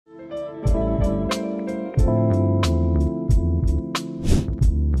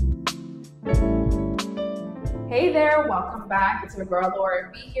welcome back. It's your girl Laura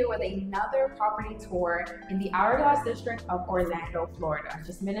B here with another property tour in the Hourglass district of Orlando, Florida,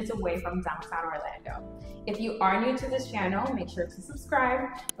 just minutes away from downtown Orlando. If you are new to this channel, make sure to subscribe.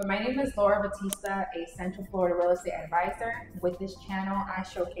 But my name is Laura Batista, a Central Florida real estate advisor. With this channel, I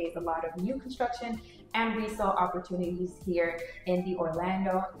showcase a lot of new construction and resale opportunities here in the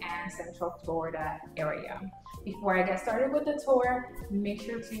Orlando and Central Florida area. Before I get started with the tour, make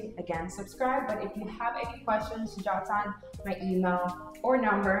sure to, again, subscribe. But if you have any questions, jot down my email or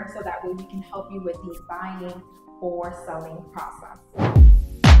number so that way we can help you with the buying or selling process.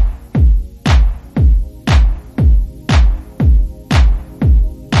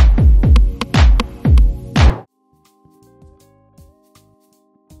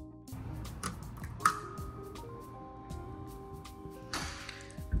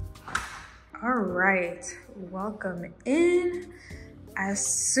 All right, welcome in. As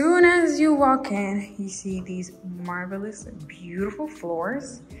soon as you walk in, you see these marvelous, beautiful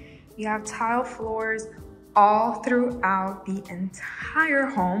floors. You have tile floors all throughout the entire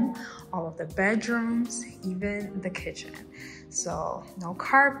home, all of the bedrooms, even the kitchen. So no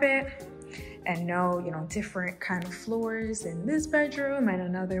carpet and no, different kind of floors in this bedroom and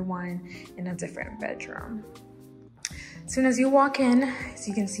another one in a different bedroom. As soon as you walk in, as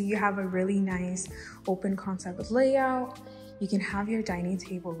you can see, you have a really nice open concept layout. You can have your dining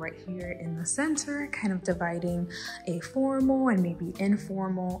table right here in the center, kind of dividing a formal and maybe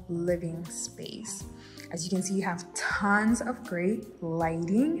informal living space. As you can see, you have tons of great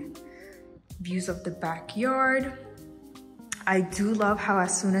lighting, views of the backyard. I do love how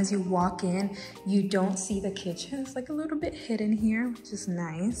as soon as you walk in, you don't see the kitchen. It's like a little bit hidden here, which is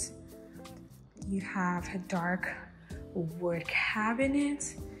nice. You have a dark wood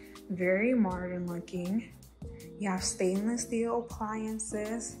cabinet, very modern looking. You have stainless steel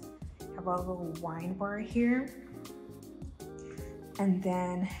appliances. You have a little wine bar here. And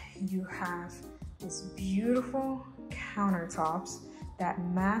then you have this beautiful countertops that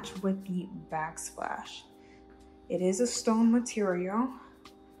match with the backsplash. It is a stone material,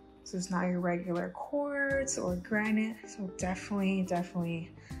 so it's not your regular quartz or granite. So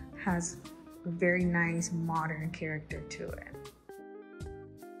definitely has a very nice modern character to it.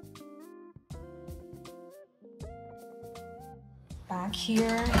 Back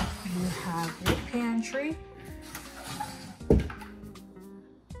here, you have your pantry.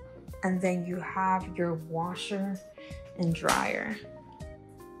 And then you have your washer and dryer.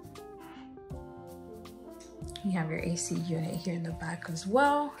 You have your AC unit here in the back as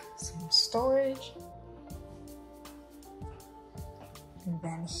well, some storage. And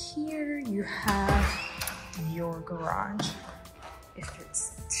then here you have your garage. It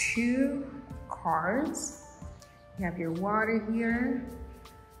fits 2 cars. You have your water here.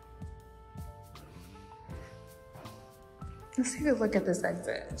 Let's take a look at this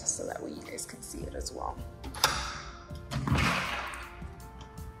exit just so that way you guys can see it as well.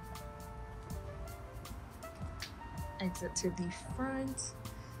 Exit to the front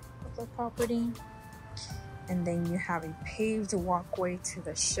of the property. And then you have a paved walkway to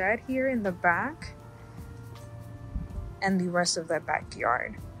the shed here in the back and the rest of the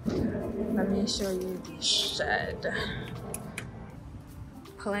backyard. Let me show you the shed.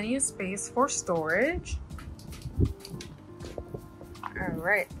 Plenty of space for storage. All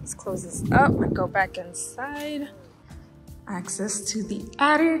right, let's close this up and go back inside. Access to the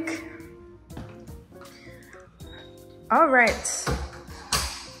attic. All right,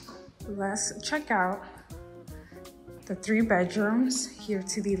 let's check out the 3 bedrooms here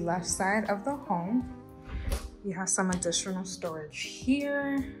to the left side of the home. You have some additional storage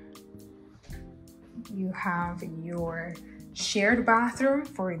here. You have your shared bathroom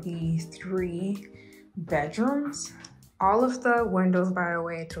for the 3 bedrooms. All of the windows, by the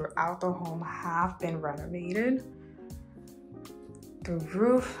way, throughout the home have been renovated. The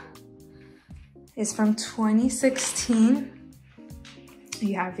roof is from 2016.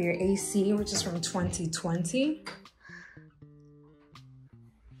 You have your AC, which is from 2020.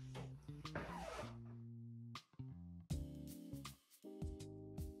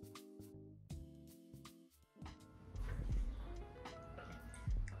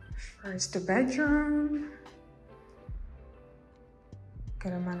 First bedroom,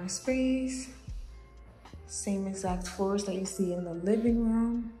 good amount of space, same exact floors that you see in the living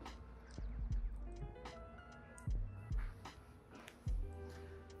room.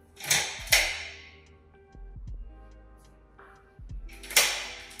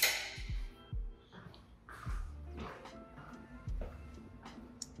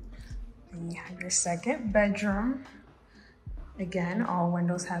 Then you have your second bedroom. Again, all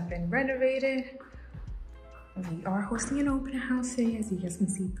windows have been renovated. We are hosting an open house today. As you guys can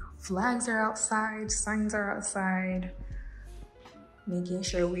see, flags are outside, signs are outside, making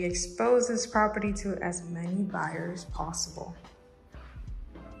sure we expose this property to as many buyers possible.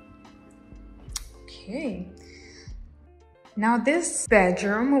 Okay. Now this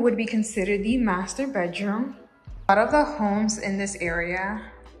bedroom would be considered the master bedroom. A lot of the homes in this area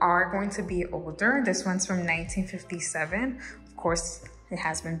are going to be older. This one's from 1957. Of course, it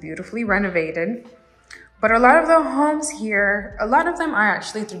has been beautifully renovated. But a lot of the homes here, a lot of them are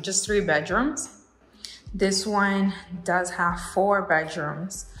actually just 3 bedrooms. This one does have 4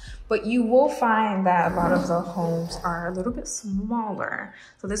 bedrooms, but you will find that a lot of the homes are a little bit smaller.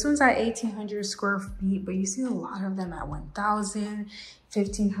 So this one's at 1,800 square feet, but you see a lot of them at 1,000,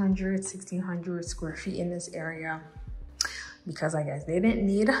 1,500, 1,600 square feet in this area, because I guess they didn't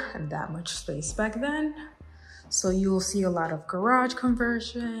need that much space back then. So you'll see a lot of garage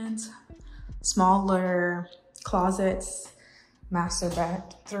conversions, smaller closets, master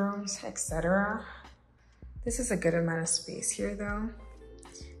bedrooms, etc. This is a good amount of space here though.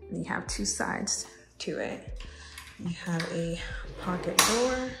 And you have 2 sides to it. You have a pocket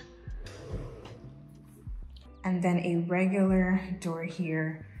door and then a regular door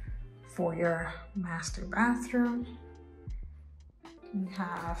here for your master bathroom. You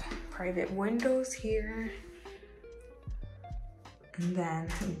have private windows here and then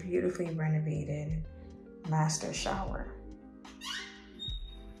a beautifully renovated master shower.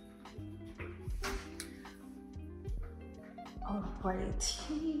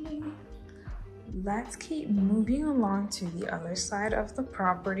 Alrighty, let's keep moving along to the other side of the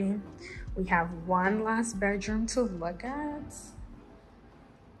property. We have one last bedroom to look at.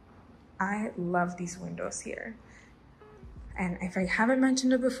 I love these windows here. And if I haven't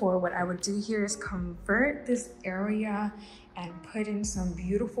mentioned it before, what I would do here is convert this area and put in some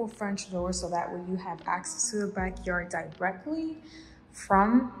beautiful French doors so that way you have access to the backyard directly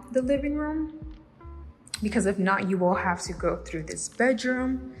from the living room. Because if not, you will have to go through this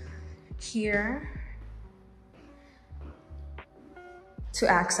bedroom here to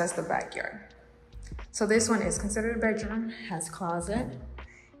access the backyard. So this one is considered a bedroom, has closet.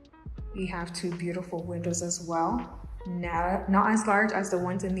 We have 2 beautiful windows as well. Not as large as the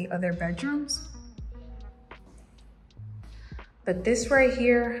ones in the other bedrooms. But this right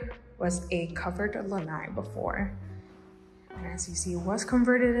here was a covered lanai before. And as you see, it was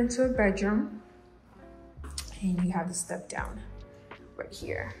converted into a bedroom. And you have the step down right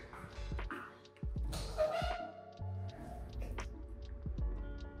here.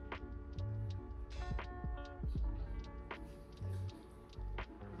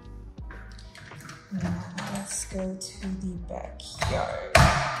 Now let's go to the backyard.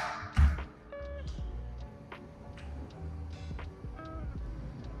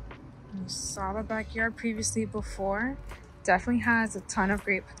 You saw the backyard previously before. Definitely has a ton of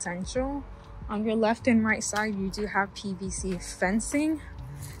great potential. On your left and right side, you do have PVC fencing.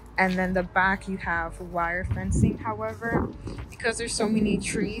 And then the back, you have wire fencing. However, because there's so many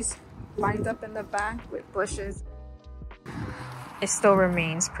trees lined up in the back with bushes, it still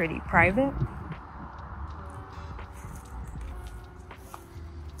remains pretty private.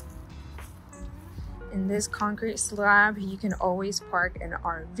 In this concrete slab, you can always park an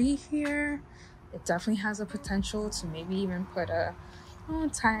RV here. It definitely has a potential to maybe even put a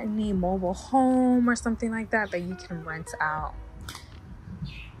tiny mobile home or something like that you can rent out.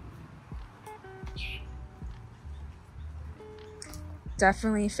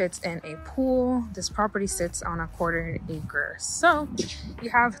 Definitely fits in a pool. This property sits on a 1/4 acre, so you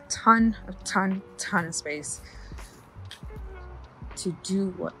have a ton of space to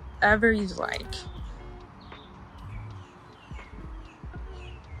do whatever you like.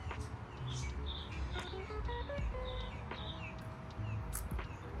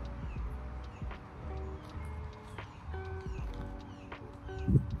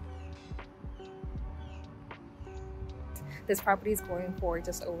 This property is going for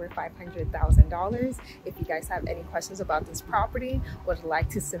just over $500,000. If you guys have any questions about this property, would like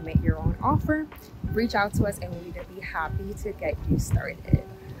to submit your own offer, reach out to us and we'd be happy to get you started.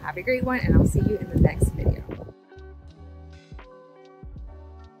 Have a great one, and I'll see you in the next video.